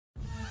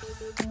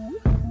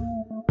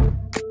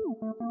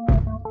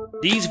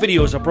These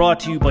videos are brought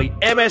to you by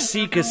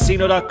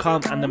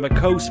MSCCasino.com and the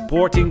Macau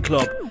Sporting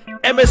Club.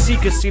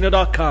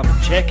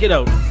 MSCCasino.com, check it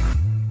out.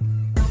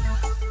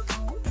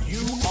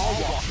 You are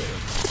watching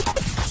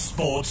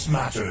Sports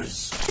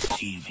Matters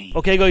TV.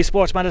 Okay guys,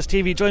 Sports Matters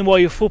TV, joined by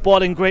you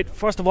footballing great.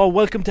 First of all,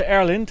 welcome to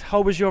Ireland.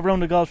 How was your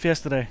round of golf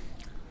yesterday?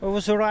 It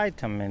was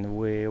alright. I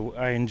mean,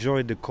 I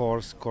enjoyed the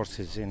course. Course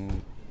is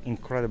in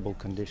incredible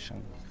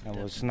condition. It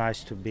was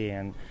nice to be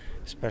in,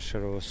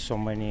 especially with so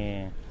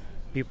many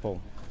people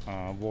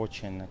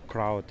watching. The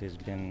crowd has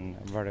been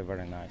very,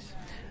 very nice.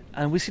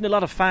 And we've seen a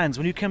lot of fans.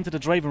 When you came to the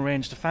driving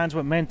range, the fans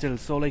went mental.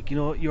 So, like, you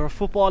know, you're a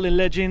footballing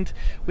legend.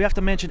 We have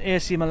to mention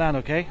AC Milan,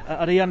 okay?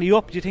 Are they on the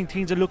up? Do you think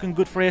things are looking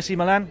good for AC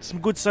Milan? Some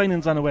good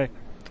signings on the way.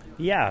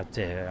 Yeah,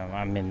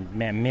 I mean,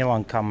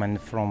 Milan coming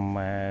from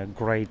a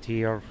great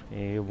year.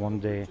 He won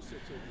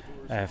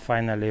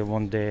finally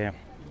won the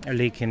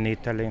league in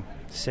Italy,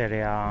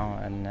 Serie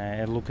A,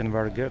 and looking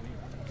very good.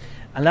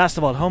 And last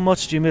of all, how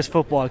much do you miss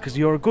football? Because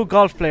you're a good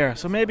golf player.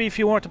 So maybe if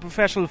you weren't a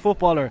professional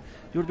footballer,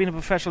 you would have been a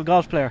professional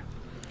golf player.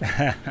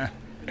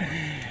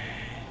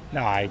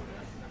 No,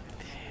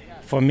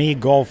 for me,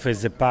 golf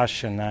is a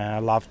passion. I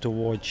love to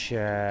watch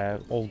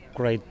all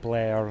great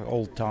players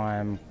all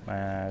time.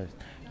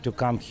 To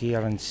come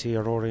here and see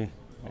Rory,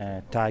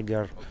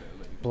 Tiger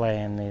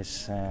playing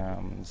is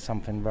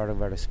something very,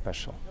 very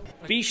special.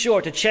 Be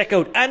sure to check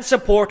out and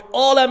support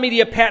all our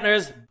media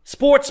partners.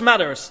 Sports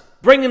Matters,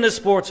 bringing the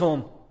sports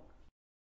home.